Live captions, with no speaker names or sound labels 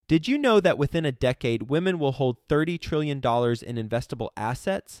Did you know that within a decade, women will hold $30 trillion in investable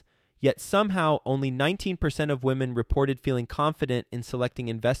assets? Yet somehow only 19% of women reported feeling confident in selecting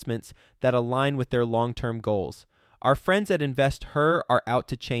investments that align with their long-term goals. Our friends at InvestHer are out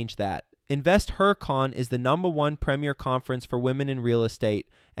to change that. InvestHerCon is the #1 premier conference for women in real estate,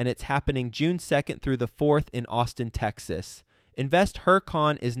 and it's happening June 2nd through the 4th in Austin, Texas.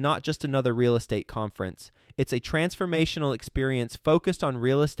 InvestHerCon is not just another real estate conference. It's a transformational experience focused on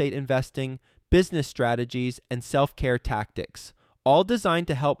real estate investing, business strategies, and self-care tactics, all designed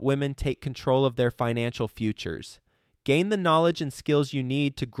to help women take control of their financial futures. Gain the knowledge and skills you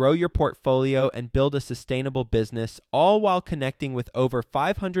need to grow your portfolio and build a sustainable business, all while connecting with over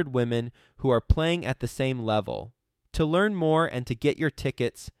 500 women who are playing at the same level. To learn more and to get your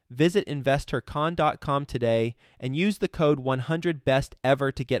tickets, visit InvestHerCon.com today and use the code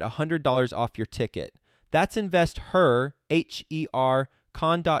 100BESTEVER to get $100 off your ticket. That's InvestHer, H-E-R,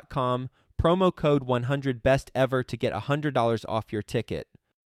 con.com, promo code 100BESTEVER to get $100 off your ticket.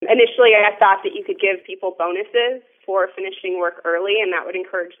 Initially, I thought that you could give people bonuses for finishing work early, and that would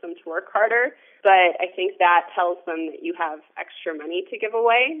encourage them to work harder. But I think that tells them that you have extra money to give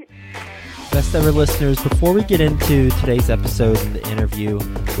away. Best Ever listeners, before we get into today's episode and the interview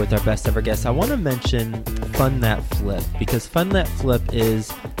with our best ever guest, I want to mention Fund That Flip, because Fund That Flip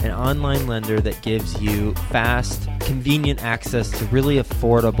is an online lender that gives you fast, convenient access to really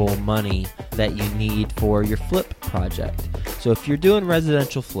affordable money that you need for your flip project. So if you're doing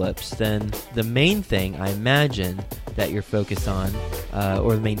residential flips, then the main thing I imagine that you're focused on,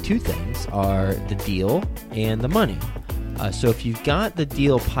 or the main two things, are the deal and the money. So if you've got the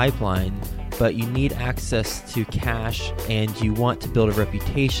deal pipeline, but you need access to cash and you want to build a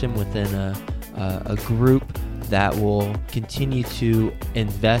reputation within a group that will continue to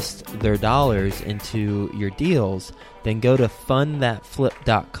invest their dollars into your deals, then go to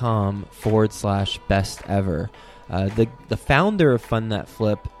fundthatflip.com/bestever. The founder of Fund That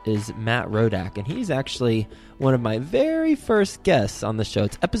Flip is Matt Rodak, and he's actually one of my very first guests on the show.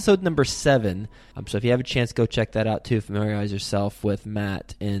 It's episode number 7. So if you have a chance, go check that out too. Familiarize yourself with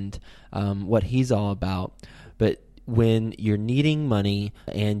Matt and what he's all about. But when you're needing money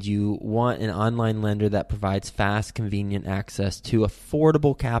and you want an online lender that provides fast, convenient access to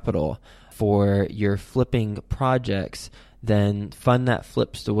affordable capital for your flipping projects, then Fund That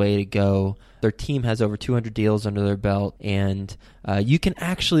Flip's the way to go. Their team has over 200 deals under their belt, and you can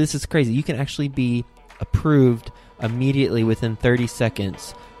actually, this is crazy, you can actually be approved immediately within 30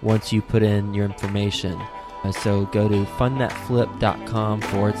 seconds once you put in your information. So go to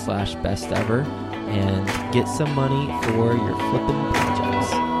fundthatflip.com/bestever and get some money for your flipping projects.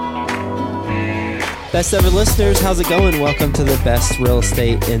 Best Ever listeners, how's it going? Welcome to the best real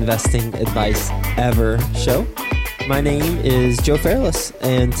estate investing advice ever show. My name is Joe Fairless,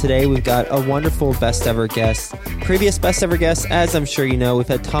 and today we've got a wonderful Best Ever guest. Previous Best Ever guests, as I'm sure you know, we've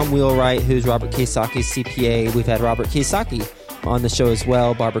had Tom Wheelwright, who's Robert Kiyosaki's CPA. We've had Robert Kiyosaki on the show as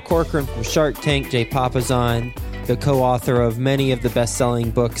well, Barbara Corcoran from Shark Tank, Jay Papasan, the co-author of many of the best-selling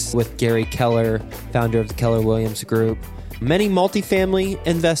books with Gary Keller, founder of the Keller Williams Group. Many multifamily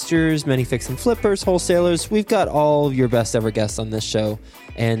investors, many fix and flippers, wholesalers. We've got all of your Best Ever guests on this show,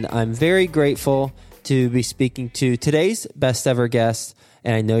 and I'm very grateful to be speaking to today's best ever guest,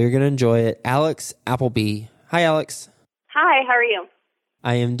 and I know you're going to enjoy it, Alex Appleby. Hi, Alex. Hi, how are you?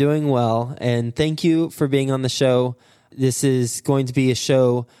 I am doing well, and thank you for being on the show. This is going to be a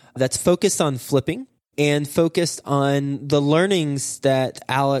show that's focused on flipping and focused on the learnings that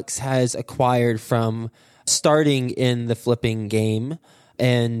Alex has acquired from starting in the flipping game,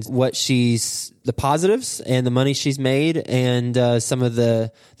 and the positives and the money she's made, and some of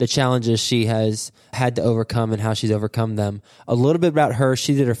the challenges she has had to overcome and how she's overcome them. A little bit about her.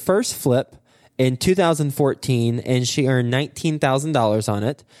 She did her first flip in 2014, and she earned $19,000 on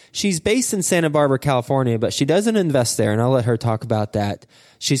it. She's based in Santa Barbara, California, but she doesn't invest there, and I'll let her talk about that.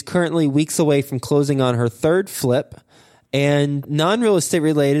 She's currently weeks away from closing on her third flip, and non-real estate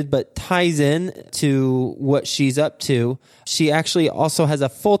related, but ties in to what she's up to. She actually also has a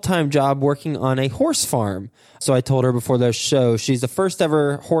full-time job working on a horse farm. So I told her before the show, she's the first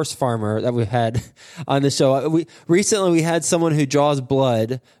ever horse farmer that we've had on the show. Recently we had someone who draws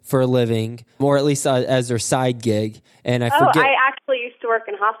blood for a living, or at least as their side gig. And I actually used to work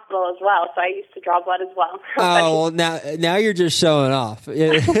in hospital as well, so I used to draw blood as well. Oh, well, now you're just showing off.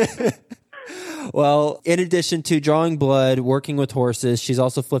 Well, in addition to drawing blood, working with horses, she's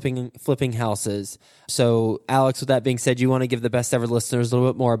also flipping houses. So, Alex, with that being said, you want to give the Best Ever listeners a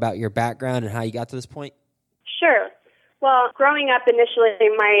little bit more about your background and how you got to this point? Sure. Well, growing up initially,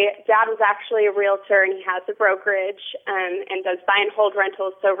 my dad was actually a realtor and he has a brokerage and does buy and hold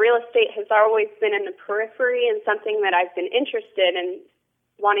rentals. So real estate has always been in the periphery and something that I've been interested in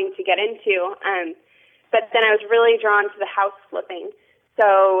wanting to get into. But then I was really drawn to the house flipping.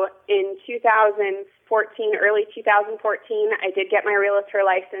 So in 2014, early 2014, I did get my realtor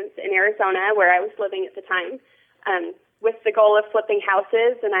license in Arizona where I was living at the time. With the goal of flipping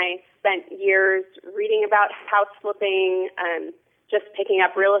houses, and I spent years reading about house flipping, just picking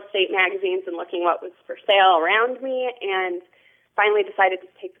up real estate magazines and looking what was for sale around me, and finally decided to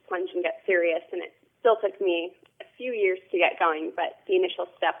take the plunge and get serious. And it still took me a few years to get going, but the initial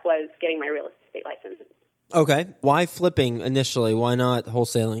step was getting my real estate license. Okay. Why flipping initially? Why not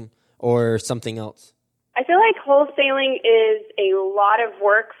wholesaling or something else? I feel like wholesaling is a lot of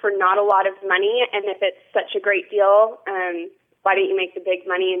work for not a lot of money, and if it's such a great deal, why don't you make the big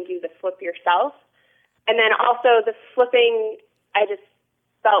money and do the flip yourself? And then also the flipping, I just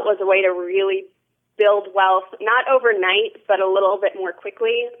felt was a way to really build wealth, not overnight, but a little bit more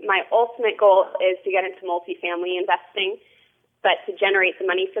quickly. My ultimate goal is to get into multifamily investing, but to generate the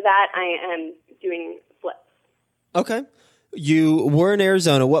money for that, I am doing flips. Okay. You were in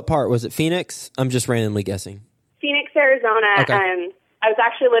Arizona. What part? Was it Phoenix? I'm just randomly guessing. Phoenix, Arizona. Okay. I was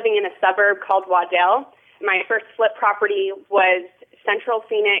actually living in a suburb called Waddell. My first flip property was Central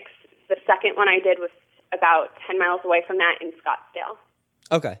Phoenix. The second one I did was about 10 miles away from that in Scottsdale.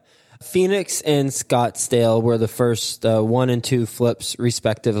 Okay. Phoenix and Scottsdale were the first 1 and 2 flips,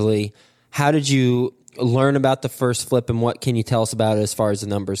 respectively. How did you learn about the first flip, and what can you tell us about it as far as the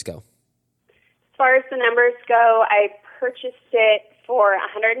numbers go? As far as the numbers go, I purchased it for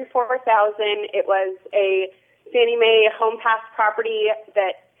 $104,000. It was a Fannie Mae Home Pass property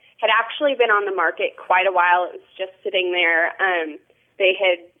that had actually been on the market quite a while. It was just sitting there. They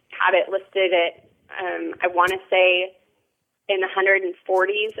had it listed at, I want to say, in the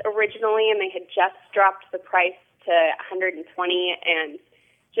 140s originally, and they had just dropped the price to 120. And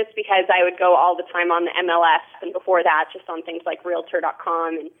just because I would go all the time on the MLS, and before that, just on things like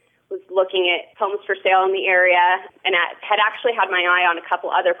Realtor.com, and was looking at homes for sale in the area, and I had actually had my eye on a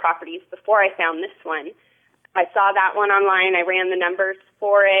couple other properties before I found this one. I saw that one online. I ran the numbers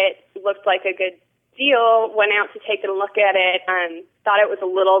for it. It looked like a good deal. Went out to take a look at it. Thought it was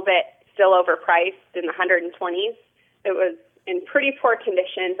a little bit still overpriced in the 120s. It was in pretty poor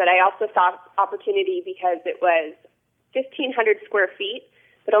condition, but I also saw opportunity because it was 1,500 square feet,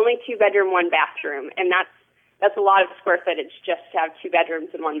 but only 2-bedroom, 1-bathroom, and that's a lot of square footage just to have 2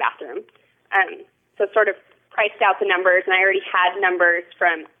 bedrooms and 1 bathroom. So sort of priced out the numbers, and I already had numbers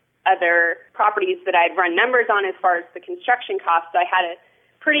from other properties that I'd run numbers on as far as the construction costs. So I had a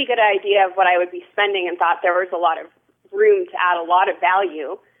pretty good idea of what I would be spending and thought there was a lot of room to add a lot of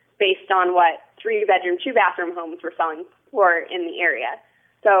value based on what 3-bedroom, 2-bathroom homes were selling for in the area.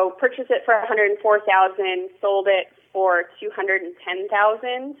 So purchased it for $104,000, sold it for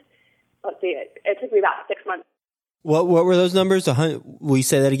 $210,000. Let's see, it took me about 6 months. What were those numbers? Will you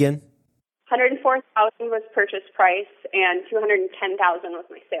say that again? $104,000 was purchase price, and $210,000 was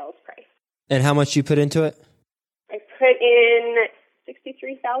my sales price. And how much you put into it? I put in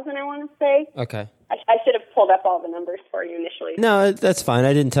 $63,000, I want to say. Okay. I should have pulled up all the numbers for you initially. No, that's fine.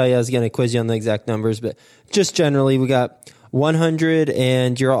 I didn't tell you I was going to quiz you on the exact numbers, but just generally, we got 100,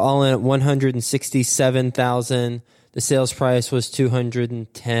 and you're all in at 167,000. The sales price was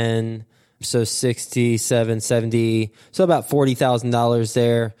 210. So 67, 70, so about $40,000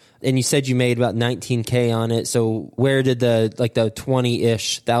 there. And you said you made about $19K on it. So where did the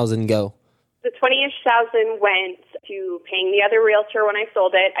 20-ish thousand go? The 20-ish thousand went to paying the other realtor when I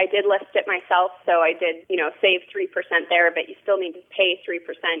sold it. I did list it myself, so I did, save 3% there, but you still need to pay 3%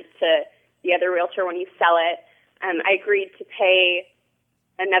 to the other realtor when you sell it. I agreed to pay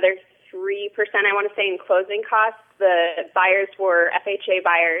another 3%, I want to say, in closing costs. The buyers were FHA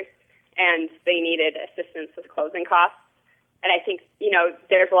buyers, and they needed assistance with closing costs. And I think,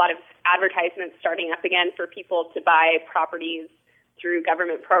 there's a lot of advertisements starting up again for people to buy properties through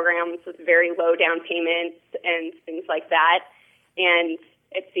government programs with very low down payments and things like that. And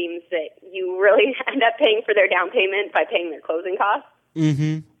it seems that you really end up paying for their down payment by paying their closing costs.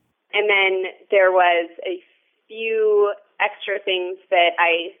 Mm-hmm. And then there was a few extra things that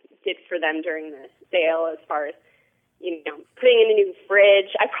I did for them during the sale as far as, putting in a new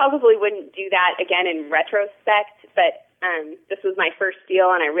fridge. I probably wouldn't do that again in retrospect, but this was my first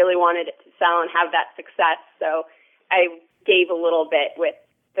deal, and I really wanted it to sell and have that success. So I gave a little bit with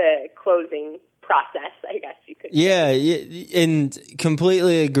the closing process, I guess you could say. Yeah, and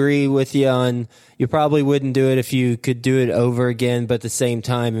completely agree with you on you probably wouldn't do it if you could do it over again, but at the same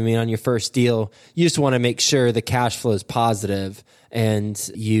time, I mean, on your first deal, you just want to make sure the cash flow is positive and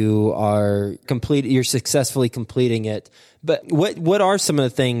you're successfully completing it. But what are some of the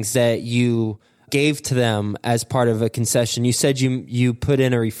things that you gave to them as part of a concession? You said you put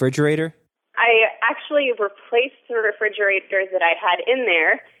in a refrigerator? I actually replaced the refrigerator that I had in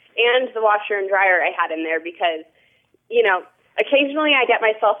there and the washer and dryer I had in there because, occasionally I get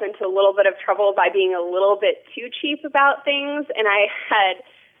myself into a little bit of trouble by being a little bit too cheap about things, and I had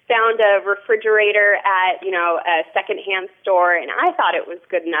found a refrigerator at, a secondhand store, and I thought it was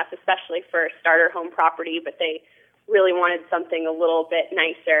good enough, especially for a starter home property, but they really wanted something a little bit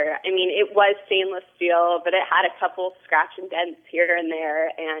nicer. I mean, it was stainless steel, but it had a couple scratch and dents here and there,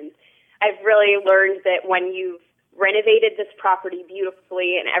 and I've really learned that when you've renovated this property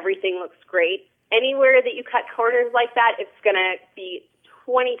beautifully and everything looks great, anywhere that you cut corners like that, it's going to be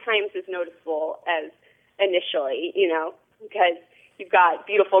 20 times as noticeable as initially, because you've got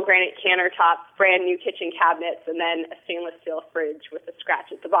beautiful granite countertops, brand new kitchen cabinets, and then a stainless steel fridge with a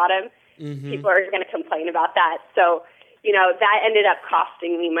scratch at the bottom. Mm-hmm. People are going to complain about that. So, that ended up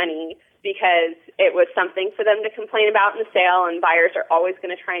costing me money because it was something for them to complain about in the sale, and buyers are always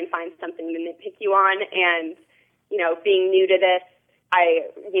going to try and find something to nitpick you on. And, being new to this, I,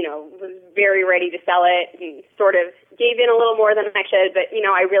 was very ready to sell it and sort of gave in a little more than I should, but,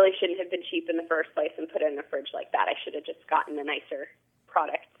 I really shouldn't have been cheap in the first place and put it in a fridge like that. I should have just gotten a nicer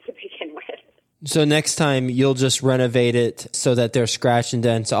product to begin with. So next time you'll just renovate it so that there's scratch and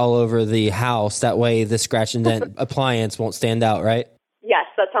dents all over the house. That way the scratch and dent appliance won't stand out, right? Yes,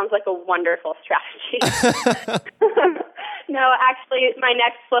 that sounds like a wonderful strategy. No, actually, my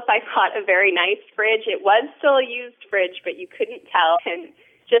next flip, I bought a very nice fridge. It was still a used fridge, but you couldn't tell, and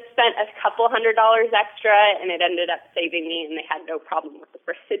just spent a couple $100 extra, and it ended up saving me, and they had no problem with the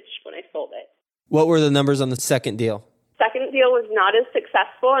fridge when I sold it. What were the numbers on the second deal? Second deal was not as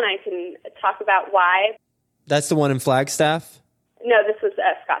successful, and I can talk about why. That's the one in Flagstaff? No, this was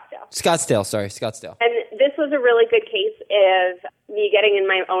Scottsdale. Scottsdale. And this was a really good case of me getting in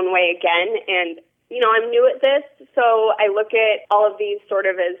my own way again, and I'm new at this, so I look at all of these sort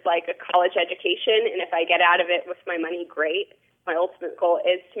of as like a college education, and if I get out of it with my money, great. My ultimate goal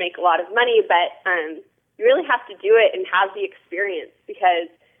is to make a lot of money, but you really have to do it and have the experience because,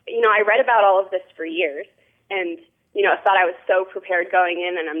 I read about all of this for years and, thought I was so prepared going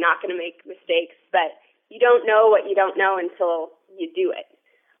in and I'm not going to make mistakes, but you don't know what you don't know until you do it.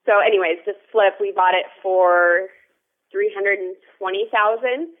 So anyways, this flip, we bought it for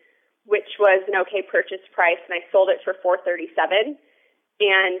 $320,000. Which was an okay purchase price, and I sold it for $437,000.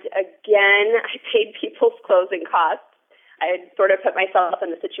 And again, I paid people's closing costs. I had sort of put myself in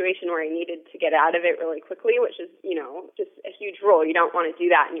the situation where I needed to get out of it really quickly, which is, just a huge rule. You don't want to do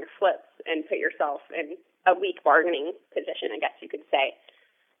that in your flips and put yourself in a weak bargaining position, I guess you could say.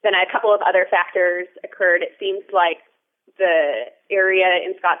 Then a couple of other factors occurred. It seems like the area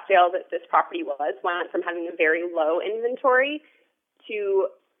in Scottsdale that this property went from having a very low inventory to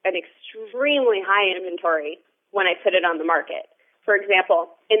an extremely high inventory when I put it on the market. For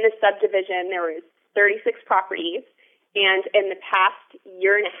example, in this subdivision, there was 36 properties, and in the past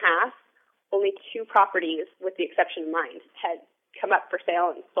year and a half, only 2 properties, with the exception of mine, had come up for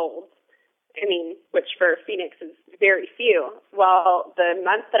sale and sold. Which for Phoenix is very few. Well, the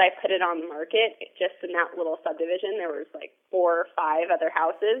month that I put it on the market, just in that little subdivision, there was like 4 or 5 other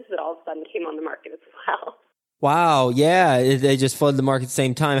houses that all of a sudden came on the market as well. Wow, yeah, they just flooded the market at the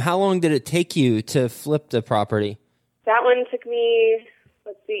same time. How long did it take you to flip the property? That one took me,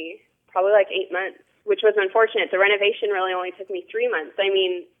 probably like 8 months, which was unfortunate. The renovation really only took me 3 months.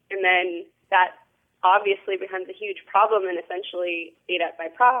 And then that obviously becomes a huge problem and essentially ate up my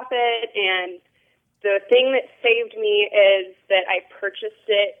profit. And the thing that saved me is that I purchased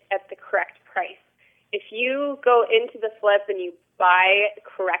it at the correct price. If you go into the flip and you buy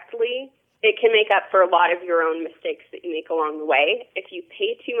correctly, it can make up for a lot of your own mistakes that you make along the way. If you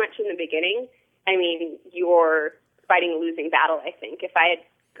pay too much in the beginning, you're fighting a losing battle, I think. If I had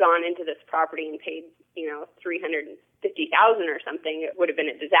gone into this property and paid, $350,000 or something, it would have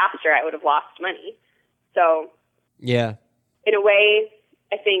been a disaster. I would have lost money. So, yeah. In a way,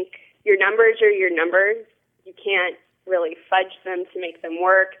 I think your numbers are your numbers. You can't really fudge them to make them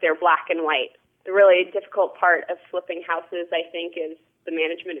work. They're black and white. The really difficult part of flipping houses, I think, is the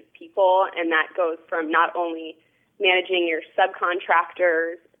management of people, and that goes from not only managing your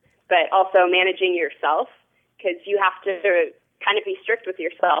subcontractors, but also managing yourself, because you have to kind of be strict with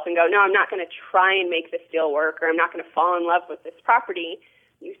yourself and go, no, I'm not going to try and make this deal work, or I'm not going to fall in love with this property,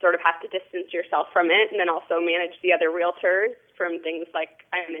 you sort of have to distance yourself from it, and then also manage the other realtors from things like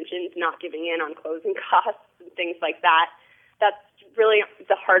I mentioned, not giving in on closing costs and things like that. That's really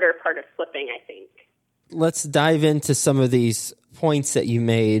the harder part of flipping, I think. Let's dive into some of these points that you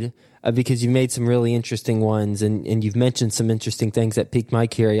made, because you made some really interesting ones, and you've mentioned some interesting things that piqued my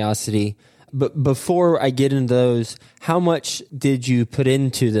curiosity. But before I get into those, how much did you put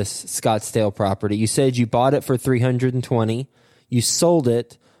into this Scottsdale property? You said you bought it for $320. You sold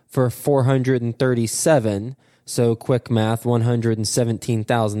it for $437. So quick math,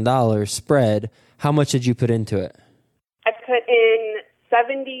 $117,000 spread. How much did you put into it? I put in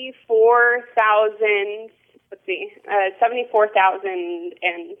 $74,000. Let's see, $74,000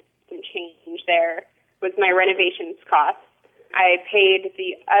 and some change there was my renovations cost. I paid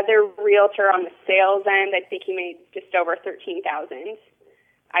the other realtor on the sales end. I think he made just over $13,000.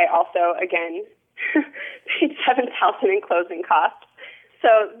 I also, again, paid $7,000 in closing costs.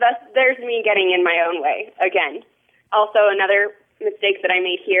 So there's me getting in my own way again. Also, another mistake that I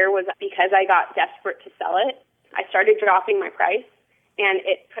made here was because I got desperate to sell it, I started dropping my price, and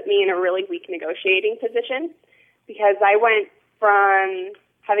it put me in a really weak negotiating position because I went from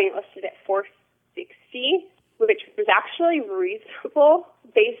having it listed at $460, which was actually reasonable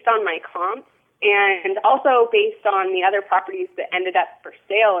based on my comps and also based on the other properties that ended up for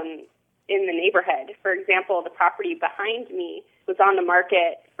sale in the neighborhood. For example, the property behind me was on the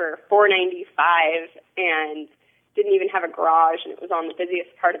market for $495 and didn't even have a garage, and it was on the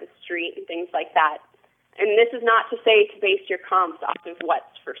busiest part of the street and things like that. And this is not to say to base your comps off of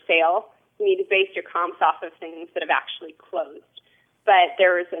what's for sale. You need to base your comps off of things that have actually closed. But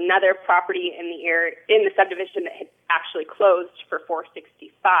there was another property in the subdivision that had actually closed for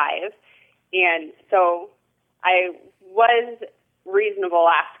 $465, and so I was reasonable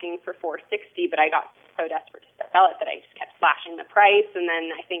asking for $460, but I got so desperate to sell it that I just kept slashing the price, and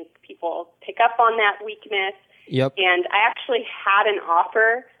then I think people pick up on that weakness. Yep. And I actually had an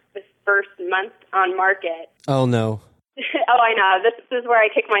offer the first month on market. Oh, no. Oh, I know. This is where I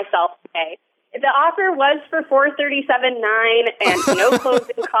kick myself today. The offer was for $437.9 and no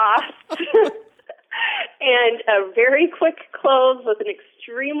closing costs and a very quick close with an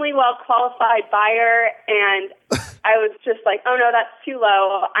extremely well-qualified buyer. And I was just like, oh, no, that's too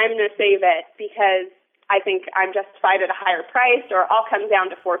low. I'm going to save it because I think I'm justified at a higher price, or I'll come down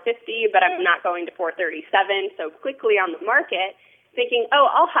to $450, but I'm not going to $437. So quickly on the market, thinking, oh,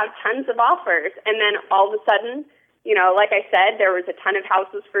 I'll have tons of offers. And then all of a sudden, you know, like I said, there was a ton of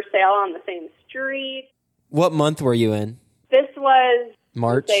houses for sale on the same street. What month were you in? This was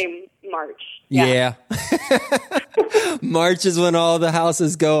March. March. Yeah. March is when all the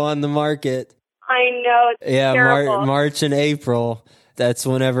houses go on the market. I know. It's terrible. March and April. That's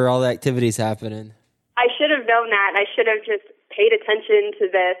whenever all the activity's happening. I should have known that. I should have just paid attention to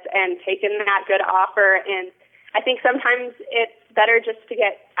this and taken that good offer. And I think sometimes it's better just to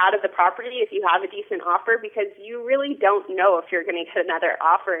get out of the property if you have a decent offer, because you really don't know if you're going to get another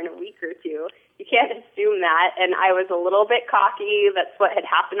offer in a week or two. You can't assume that. And I was a little bit cocky. That's what had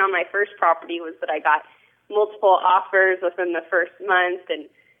happened on my first property, was that I got multiple offers within the first month and,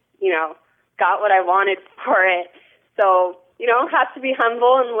 you know, got what I wanted for it. So, you know, have to be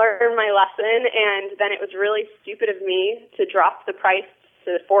humble and learn my lesson. And then it was really stupid of me to drop the price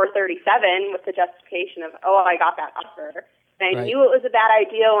to $437 with the justification of, oh, I got that offer. And I knew it was a bad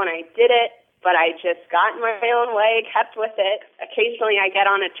idea when I did it, but I just got in my own way, kept with it. Occasionally I get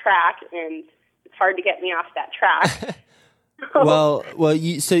on a track, and it's hard to get me off that track. Well,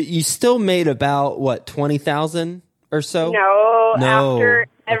 you still made about, what, $20,000 or so? No, after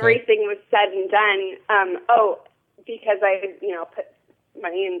everything was said and done. Because I, you know, put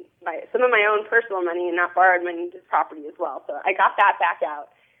money in, some of my own personal money and not borrowed money into the property as well. So I got that back out.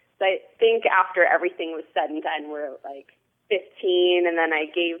 So I think after everything was said and done, we're like 15, and then I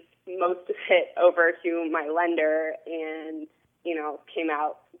gave most of it over to my lender and, you know, came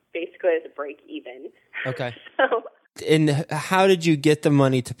out basically as a break even. Okay. And how did you get the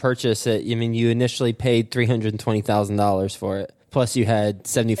money to purchase it? I mean, you initially paid $320,000 for it. Plus you had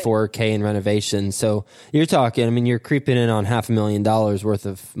 $74K in renovations. So you're talking, I mean, you're creeping in on $500,000 worth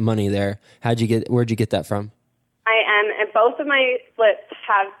of money there. Where'd you get that from? I am, and both of my splits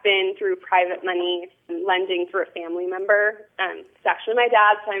have been through private money, lending through a family member. It's actually my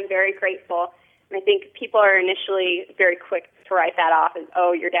dad, so I'm very grateful. And I think people are initially very quick to write that off as,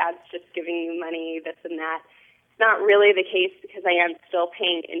 oh, your dad's just giving you money, this and that. It's not really the case, because I am still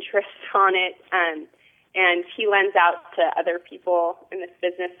paying interest on it. And he lends out to other people in this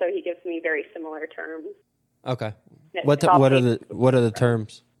business, so he gives me very similar terms. Okay. What are the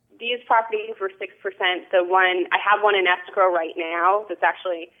terms? these properties were 6%. I have one in escrow right now that's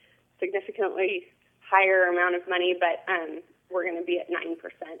actually significantly higher amount of money, but we're going to be at 9%.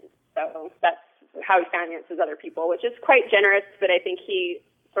 So that's how he finances other people, which is quite generous, but I think he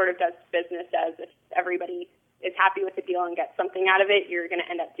sort of does business as if everybody is happy with the deal and gets something out of it, you're going to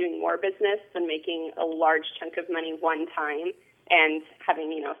end up doing more business than making a large chunk of money one time and having,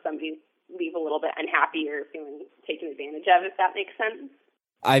 somebody leave a little bit unhappy or feeling taken advantage of, if that makes sense.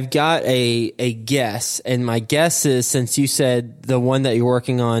 I've got a guess, and my guess is, since you said the one that you're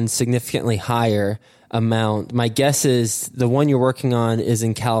working on significantly higher amount, my guess is the one you're working on is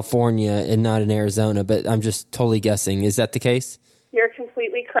in California and not in Arizona, but I'm just totally guessing. Is that the case? You're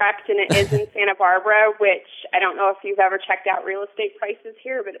completely correct, and it is in Santa Barbara, which I don't know if you've ever checked out real estate prices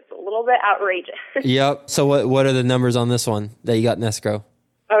here, but it's a little bit outrageous. Yep. So what are the numbers on this one that you got in escrow?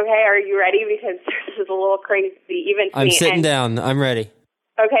 Okay, are you ready? Because this is a little crazy, even to me. I'm sitting down. I'm ready.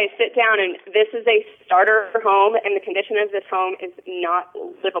 Okay, sit down, and this is a starter home, and the condition of this home is not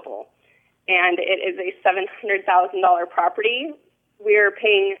livable. And it is a $700,000 property. We're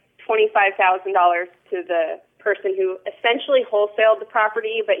paying $25,000 to the person who essentially wholesaled the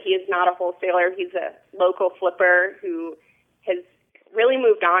property, but he is not a wholesaler. He's a local flipper who has really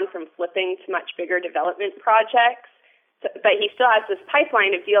moved on from flipping to much bigger development projects. But he still has this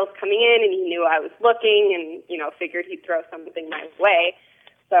pipeline of deals coming in, and he knew I was looking and, figured he'd throw something my way.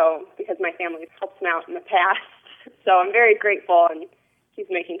 So, because my family helped him out in the past. So I'm very grateful, and he's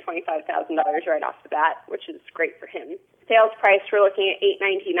making $25,000 right off the bat, which is great for him. Sales price, we're looking at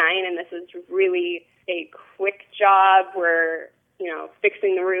 $899, and this is really a quick job. We're,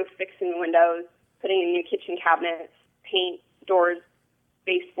 fixing the roof, fixing the windows, putting in new kitchen cabinets, paint, doors,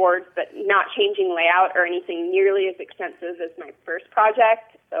 baseboards, but not changing layout or anything nearly as expensive as my first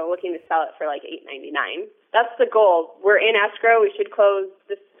project. So looking to sell it for like $899. That's the goal. We're in escrow. We should close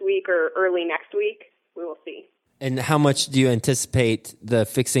this week or early next week. We will see. And how much do you anticipate the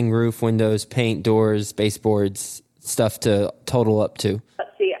fixing roof, windows, paint, doors, baseboards stuff to total up to?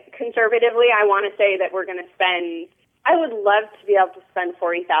 Let's see. Conservatively, I want to say that we're going to spend, I would love to be able to spend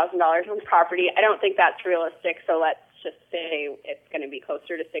 $40,000 on the property. I don't think that's realistic, so let's just say it's going to be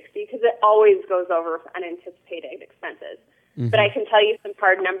closer to 60 because it always goes over with unanticipated expenses. Mm-hmm. But I can tell you some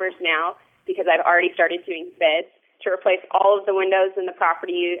hard numbers now because I've already started doing bids to replace all of the windows in the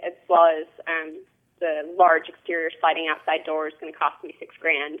property as well as the large exterior sliding outside door is going to cost me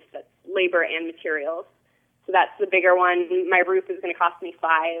 $6,000. That's labor and materials. So that's the bigger one. My roof is going to cost me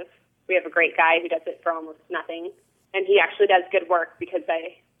 $5,000. We have a great guy who does it for almost nothing. And he actually does good work because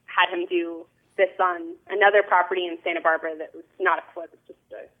I had him do this on another property in Santa Barbara that was not a flip. It's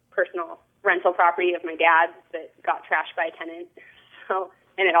just a personal rental property of my dad's that got trashed by a tenant. So,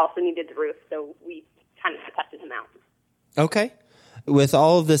 and it also needed the roof, so we kind of tested him out. Okay. With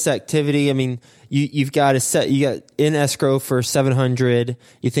all of this activity, I mean, you got in escrow for $700.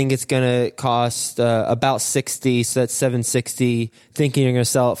 You think it's going to cost about $60, so that's $760. Thinking you're going to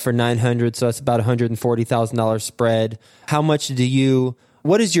sell it for $900, so that's about $140,000 spread. How much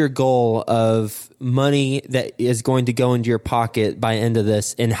what is your goal of money that is going to go into your pocket by end of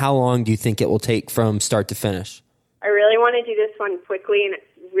this, and how long do you think it will take from start to finish? I really want to do this one quickly, and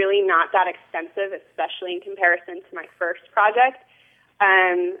it's really not that expensive, especially in comparison to my first project.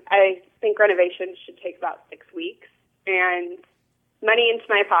 I think renovation should take about 6 weeks, and money into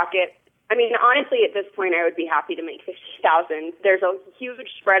my pocket. I mean, honestly, at this point, I would be happy to make $50,000. There's a huge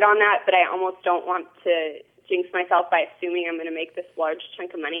spread on that, but I almost don't want to jinx myself by assuming I'm going to make this large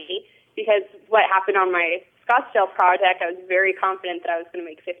chunk of money, because what happened on my Scottsdale project, I was very confident that I was going to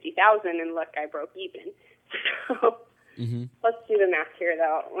make $50,000, and look, I broke even. So Let's do the math here,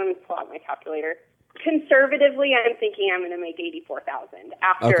 though. Let me pull out my calculator. Conservatively, I'm thinking I'm going to make $84,000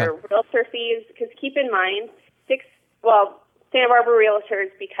 after realtor fees, because keep in mind, Santa Barbara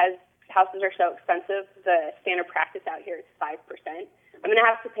realtors, because houses are so expensive, the standard practice out here is 5%. I'm going to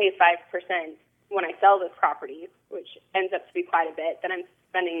have to pay 5% when I sell this property, which ends up to be quite a bit. Then I'm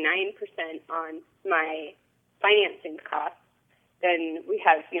spending 9% on my financing costs. Then we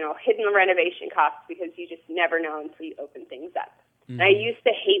have, hidden renovation costs, because you just never know until you open things up. Mm-hmm. And I used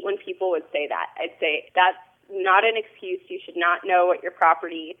to hate when people would say that. I'd say, that's not an excuse. You should not know what your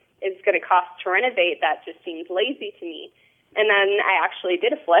property is going to cost to renovate. That just seems lazy to me. And then I actually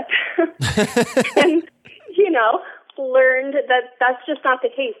did a flip and, learned that that's just not the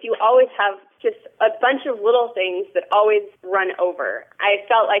case. You always have just a bunch of little things that always run over. I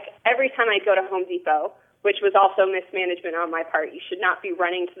felt like every time I'd go to Home Depot, which was also mismanagement on my part, you should not be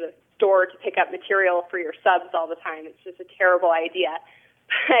running to the store to pick up material for your subs all the time. It's just a terrible idea.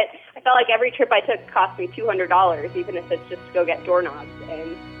 But I felt like every trip I took cost me $200, even if it's just to go get doorknobs.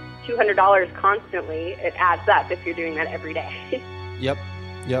 And $200 constantly, it adds up if you're doing that every day. Yep.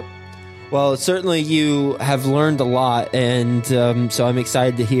 Well, certainly you have learned a lot, and so I'm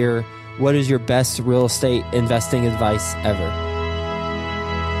excited to hear, what is your best real estate investing advice ever?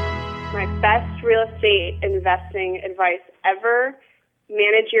 My best real estate investing advice ever: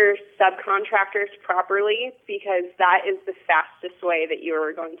 manage your subcontractors properly, because that is the fastest way that you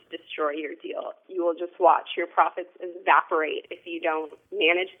are going to destroy your deal. You will just watch your profits evaporate if you don't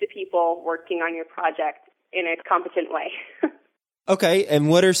manage the people working on your project in a competent way. Okay, and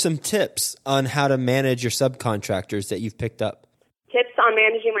what are some tips on how to manage your subcontractors that you've picked up? Tips on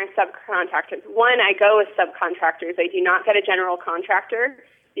managing my subcontractors. One, I go with subcontractors. I do not get a general contractor,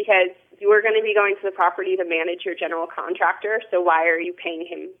 because you are going to be going to the property to manage your general contractor, so why are you paying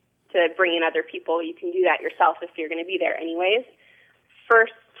him to bring in other people? You can do that yourself if you're going to be there anyways.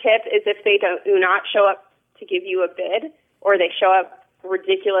 First tip is, if they do not show up to give you a bid, or they show up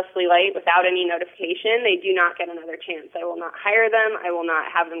ridiculously late without any notification, they do not get another chance. I will not hire them. I will not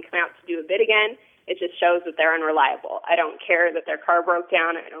have them come out to do a bid again. It just shows that they're unreliable. I don't care that their car broke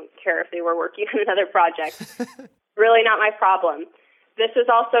down. I don't care if they were working on another project. Really not my problem. This is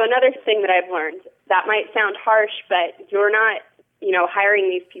also another thing that I've learned. That might sound harsh, but you're not, hiring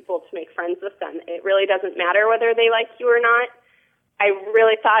these people to make friends with them. It really doesn't matter whether they like you or not. I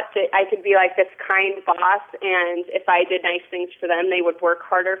really thought that I could be like this kind boss, and if I did nice things for them, they would work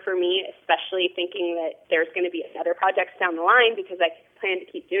harder for me, especially thinking that there's going to be other projects down the line, because I plan to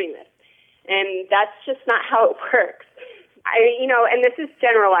keep doing this. And that's just not how it works. And this is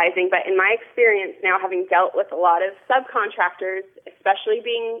generalizing, but in my experience now, having dealt with a lot of subcontractors, especially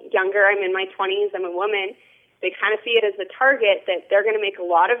being younger, I'm in my 20s, I'm a woman, they kind of see it as a target that they're going to make a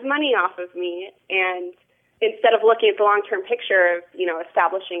lot of money off of me, and instead of looking at the long-term picture of,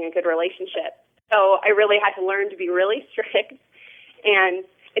 establishing a good relationship. So I really had to learn to be really strict, and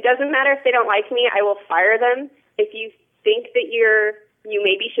it doesn't matter if they don't like me, I will fire them. If you think that you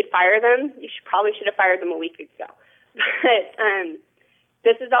maybe should fire them, you probably should have fired them a week ago. But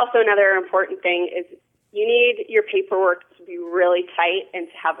this is also another important thing, is you need your paperwork to be really tight and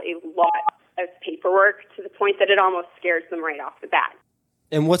to have a lot of paperwork to the point that it almost scares them right off the bat.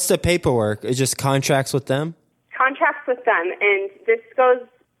 And what's the paperwork? Is just contracts with them? Contracts with them, and this goes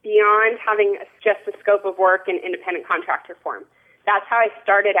beyond having just a scope of work and independent contractor form. That's how I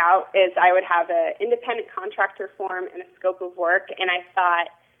started out, is I would have an independent contractor form and a scope of work, and I thought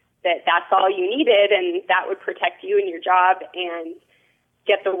that that's all you needed, and that would protect you and your job and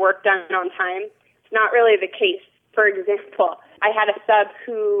get the work done on time. It's not really the case. For example, I had a sub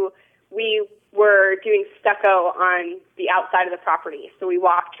who we were doing stucco on the outside of the property. So we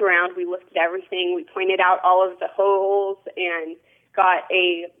walked around, we looked at everything, we pointed out all of the holes, and got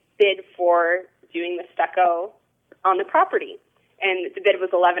a bid for doing the stucco on the property. And the bid was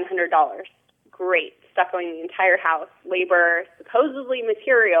 $1,100. Great. Stuccoing the entire house, labor, supposedly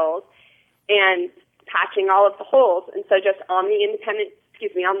materials, and patching all of the holes. And so just on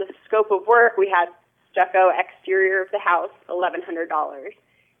the scope of work, we had stucco exterior of the house, $1,100.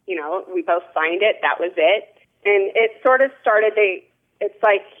 We both signed it. That was it. And it sort of started, it's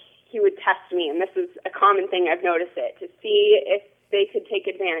like he would test me, and this is a common thing I've noticed it, to see if they could take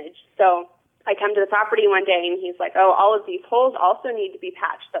advantage. So I come to the property one day, and he's like, oh, all of these holes also need to be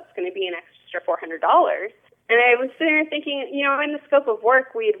patched. That's going to be an extra $400. And I was sitting there thinking, in the scope of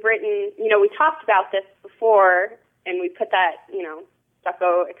work, we had written, we talked about this before, and we put that,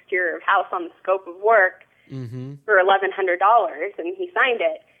 stucco exterior of house on the scope of work for $1,100, and he signed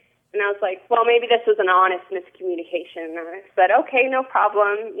it. And I was like, well, maybe this was an honest miscommunication. And I said, okay, no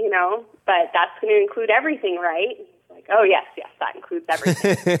problem, but that's going to include everything, right? He's like, oh, yes, that includes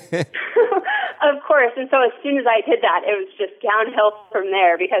everything. Of course. And so as soon as I did that, it was just downhill from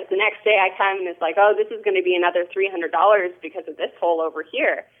there, because the next day I come and it's like, oh, this is going to be another $300 because of this hole over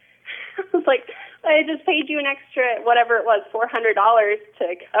here. I was like, I just paid you an extra, whatever it was, $400 to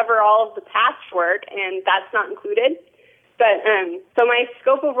cover all of the patchwork, and that's not included. But so my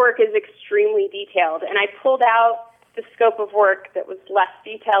scope of work is extremely detailed, and I pulled out the scope of work that was less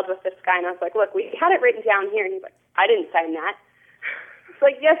detailed with this guy, and I was like, look, we had it written down here. And he's like, I didn't sign that. It's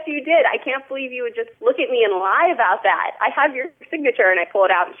like, yes, you did. I can't believe you would just look at me and lie about that. I have your signature, and I pull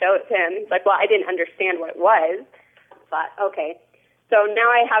it out and show it to him. He's like, well, I didn't understand what it was. But okay. So now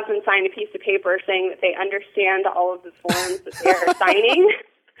I have them sign a piece of paper saying that they understand all of the forms that they're signing.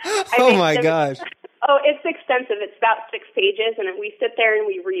 Oh, my gosh. Oh, it's extensive. It's about 6 pages, and we sit there and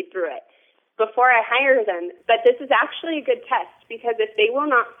we read through it before I hire them. But this is actually a good test, because if they will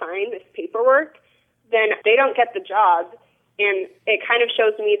not sign this paperwork, then they don't get the job, and it kind of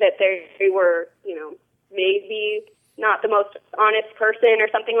shows me that they were, maybe not the most honest person or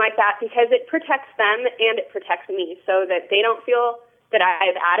something like that, because it protects them and it protects me so that they don't feel that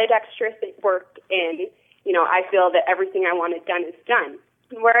I've added extra work and, I feel that everything I wanted done is done.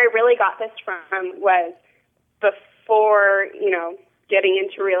 Where I really got this from was before, getting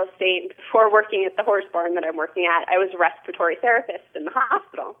into real estate, before working at the horse barn that I'm working at, I was a respiratory therapist in the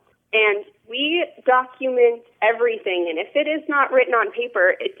hospital. And we document everything, and if it is not written on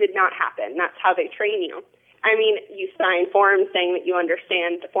paper, it did not happen. That's how they train you. I mean, you sign forms saying that you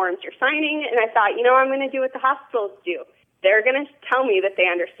understand the forms you're signing, and I thought, I'm going to do what the hospitals do. They're going to tell me that they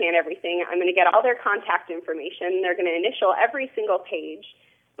understand everything. I'm going to get all their contact information. They're going to initial every single page.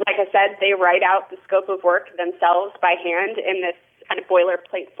 Like I said, they write out the scope of work themselves by hand in this kind of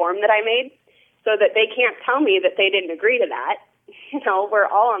boilerplate form that I made so that they can't tell me that they didn't agree to that. We're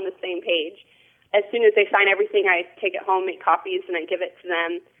all on the same page. As soon as they sign everything, I take it home, make copies, and I give it to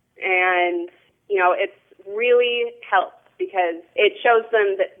them. And, it's really helped because it shows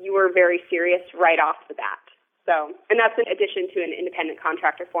them that you were very serious right off the bat. So, and that's in addition to an independent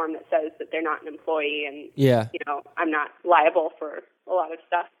contractor form that says that they're not an employee and, I'm not liable for a lot of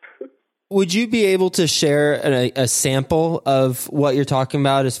stuff. Would you be able to share a sample of what you're talking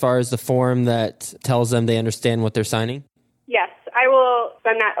about as far as the form that tells them they understand what they're signing? Yes, I will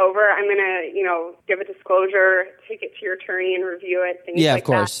send that over. I'm going to, give a disclosure, take it to your attorney and review it, things like that. Yeah, of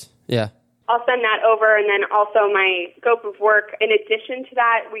course. Yeah. I'll send that over, and then also my scope of work. In addition to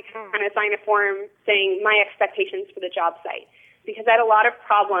that, we kind of sign a form saying my expectations for the job site. Because I had a lot of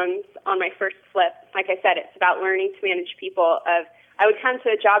problems on my first flip. Like I said, it's about learning to manage people. I would come to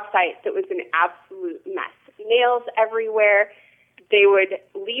a job site that was an absolute mess. Nails everywhere. They would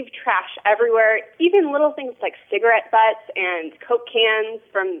leave trash everywhere, even little things like cigarette butts and Coke cans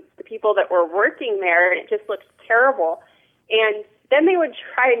from the people that were working there, and it just looked terrible. And then they would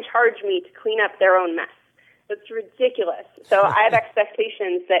try and charge me to clean up their own mess. That's ridiculous. So I have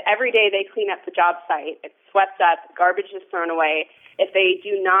expectations that every day they clean up the job site, it's swept up, garbage is thrown away. If they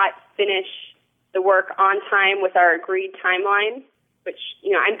do not finish the work on time with our agreed timeline, which,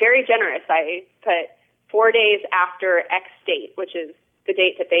 I'm very generous. I put 4 days after X date, which is the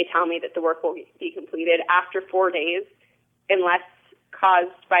date that they tell me that the work will be completed. After 4 days, unless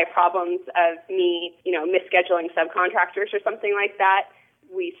caused by problems of me, misscheduling subcontractors or something like that,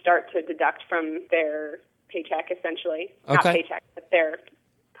 we start to deduct from their paycheck, essentially. Okay. Not paycheck, but their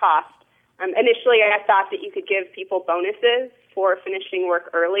cost. Initially, I thought that you could give people bonuses for finishing work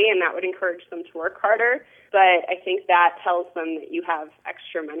early, and that would encourage them to work harder. But I think that tells them that you have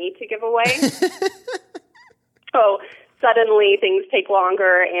extra money to give away. So suddenly things take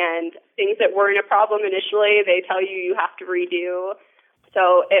longer, and things that weren't a problem initially, they tell you have to redo.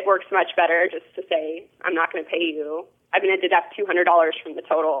 So it works much better just to say, I'm not going to pay you. I'm going to deduct $200 from the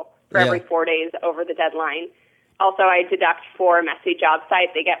total for every 4 days over the deadline. Also, I deduct for a messy job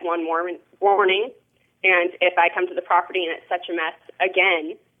site. They get one more warning. And if I come to the property and it's such a mess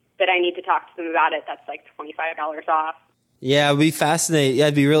again that I need to talk to them about it, that's like $25 off. Yeah, I'd be fascinated. Yeah,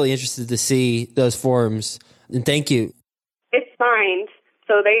 I'd be really interested to see those forms. And thank you. It's signed,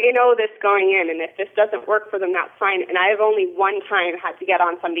 so they know this going in, and if this doesn't work for them, that's fine. And I've only one time had to get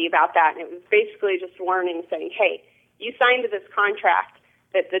on somebody about that, and it was basically just a warning saying, hey, you signed this contract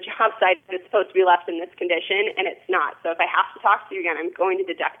that the job site is supposed to be left in this condition, and it's not. So if I have to talk to you again, I'm going to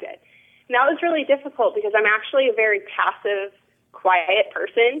deduct it. And that was really difficult because I'm actually a very passive, quiet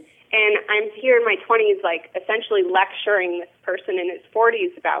person, and I'm here in my 20s, like, essentially lecturing this person in his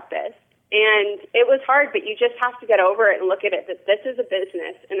 40s about this. And it was hard, but you just have to get over it and look at it that this is a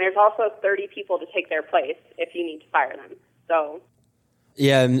business, and there's also 30 people to take their place if you need to fire them. So,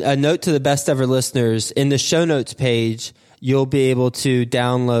 yeah, a note to the best ever listeners, in the show notes page, you'll be able to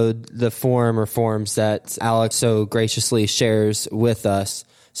download the form or forms that Alex so graciously shares with us.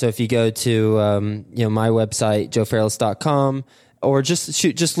 So if you go to my website, joefairless.com, or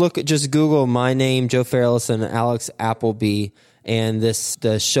just Google my name, Joe Fairless, and Alex Appleby, and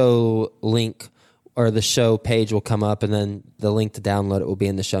the show link or the show page will come up, and then the link to download it will be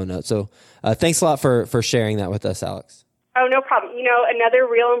in the show notes. So thanks a lot for sharing that with us, Alex. Oh, no problem. Another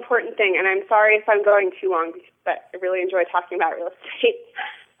real important thing, and I'm sorry if I'm going too long, but I really enjoy talking about real estate,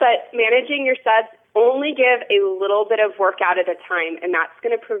 but managing your subs, only give a little bit of work out at a time, and that's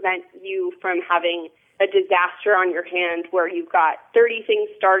going to prevent you from having a disaster on your hand where you've got 30 things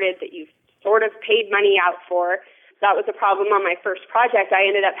started that you've sort of paid money out for. That was a problem on my first project. I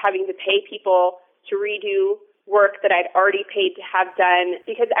ended up having to pay people to redo work that I'd already paid to have done,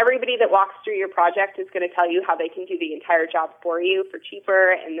 because everybody that walks through your project is going to tell you how they can do the entire job for you for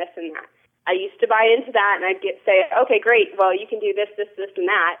cheaper and this and that. I used to buy into that, and I'd say, okay, great, well, you can do this, this, this, and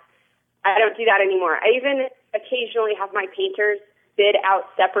that. I don't do that anymore. I even occasionally have my painters bid out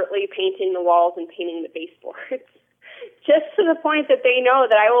separately painting the walls and painting the baseboards. Just to the point that they know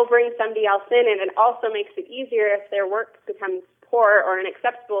that I will bring somebody else in, and it also makes it easier if their work becomes poor or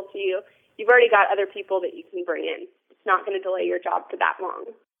unacceptable to you. You've already got other people that you can bring in. It's not going to delay your job for that long.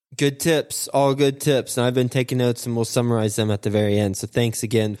 Good tips, all good tips. And I've been taking notes and we'll summarize them at the very end. So thanks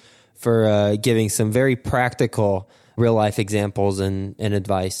again for giving some very practical real life examples and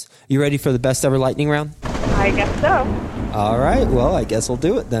advice. You ready for the best ever lightning round? I guess so. All right. Well, I guess we'll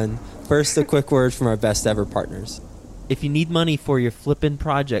do it then. First, a quick word from our best ever partners. If you need money for your flipping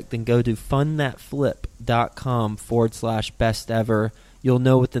project, then go to fundthatflip.com/best ever. You'll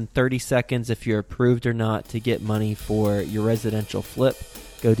know within 30 seconds if you're approved or not to get money for your residential flip.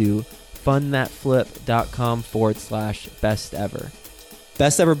 Go to fundthatflip.com/best ever.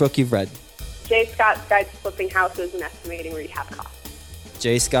 Best ever book you've read? Jay Scott's Guide to Flipping Houses and Estimating Rehab Costs.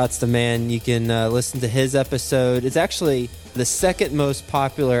 Jay Scott's the man. You can listen to his episode. It's actually the second most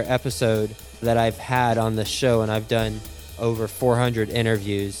popular episode that I've had on the show, and I've done over 400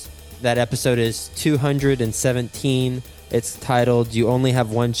 interviews. That episode is 217. It's titled, You Only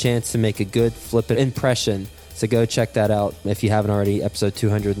Have One Chance to Make a Good Flip Impression. So go check that out if you haven't already, episode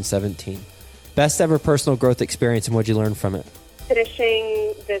 217. Best ever personal growth experience, and what'd you learn from it?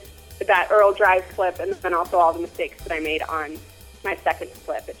 Finishing that Earl Drive flip, and then also all the mistakes that I made on my second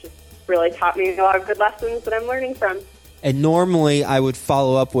flip. It just really taught me a lot of good lessons that I'm learning from. And normally I would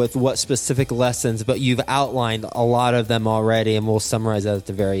follow up with what specific lessons, but you've outlined a lot of them already, and we'll summarize that at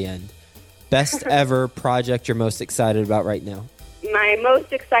the very end. Best ever project you're most excited about right now? My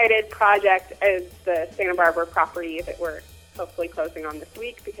most excited project is the Santa Barbara property that we're hopefully closing on this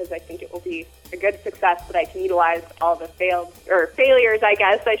week, because I think it will be a good success that I can utilize all the failures, I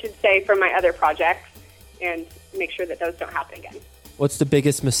guess I should say, from my other projects and make sure that those don't happen again. What's the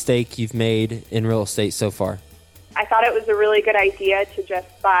biggest mistake you've made in real estate so far? I thought it was a really good idea to just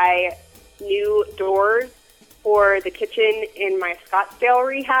buy new doors for the kitchen in my Scottsdale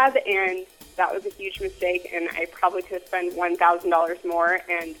rehab, and that was a huge mistake, and I probably could have spent $1,000 more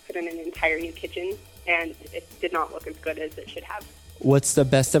and put in an entire new kitchen, and it did not look as good as it should have. What's the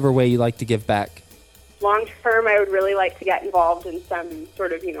best ever way you like to give back? Long term, I would really like to get involved in some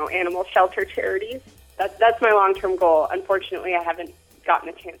sort of, animal shelter charities. That's my long-term goal. Unfortunately, I haven't gotten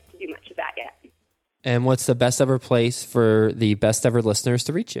a chance to do much of that yet. And what's the best ever place for the best ever listeners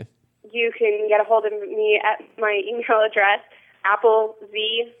to reach you? You can get a hold of me at my email address,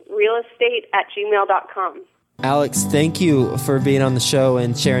 applezrealestate@gmail.com. Alex, thank you for being on the show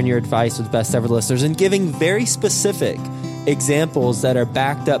and sharing your advice with best ever listeners and giving very specific examples that are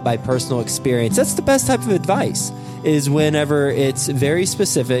backed up by personal experience. That's the best type of advice, is whenever it's very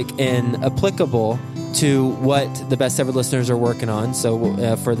specific and applicable to what the best ever listeners are working on. So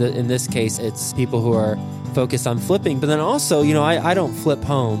in this case, it's people who are focused on flipping. But then also, I don't flip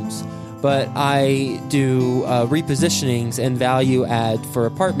homes, but I do repositionings and value add for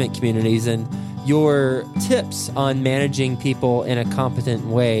apartment communities. And your tips on managing people in a competent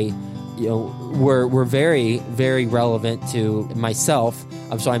way, were very, very relevant to myself.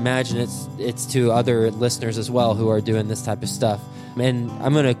 So I imagine it's to other listeners as well who are doing this type of stuff. And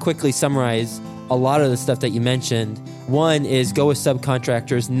I'm going to quickly summarize a lot of the stuff that you mentioned. One is go with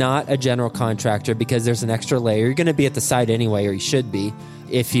subcontractors, not a general contractor, because there's an extra layer. You're going to be at the site anyway, or you should be,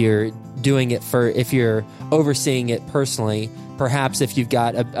 if you're doing it if you're overseeing it personally. Perhaps if you've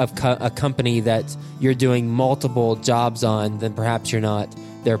got a company that you're doing multiple jobs on, then perhaps you're not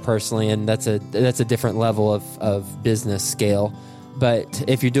there personally, and that's a different level of business scale. But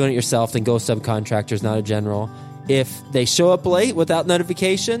if you're doing it yourself, then go subcontractors, not a general. If they show up late without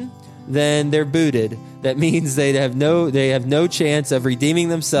notification, then they're booted. That means they have no chance of redeeming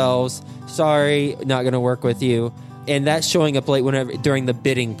themselves. Sorry, not going to work with you. And that's showing up late during the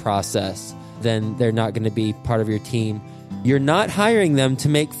bidding process. Then they're not going to be part of your team. You're not hiring them to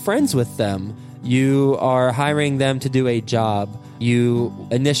make friends with them. You are hiring them to do a job. You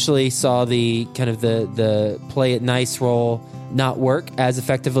initially saw the kind of the play it nice role not work as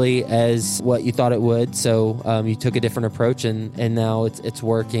effectively as what you thought it would. So you took a different approach, and now it's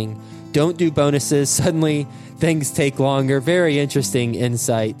working. Don't do bonuses. Suddenly things take longer. Very interesting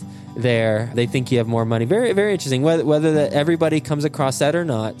insight there. They think you have more money. Very, very interesting. Whether that everybody comes across that or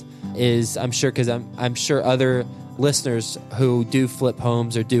not is, I'm sure, because I'm sure other listeners who do flip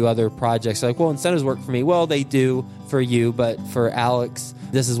homes or do other projects are like, well, incentives work for me. Well, they do for you, but for Alex,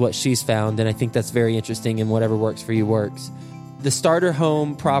 this is what she's found. And I think that's very interesting, and whatever works for you works. The starter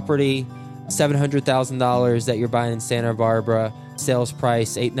home property, $700,000 that you're buying in Santa Barbara, sales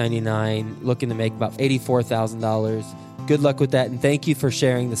price $899, looking to make about $84,000. good luck with that. And thank you for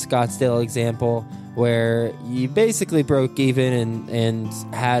sharing the Scottsdale example where you basically broke even and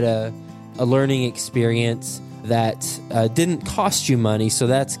had a learning experience that didn't cost you money. So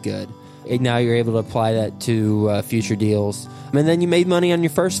that's good. And now you're able to apply that to future deals. And then you made money on your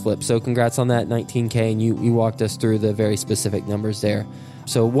first flip. So congrats on that $19K. And you walked us through the very specific numbers there.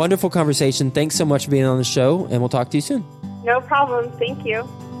 So wonderful conversation. Thanks so much for being on the show. And we'll talk to you soon. No problem. Thank you.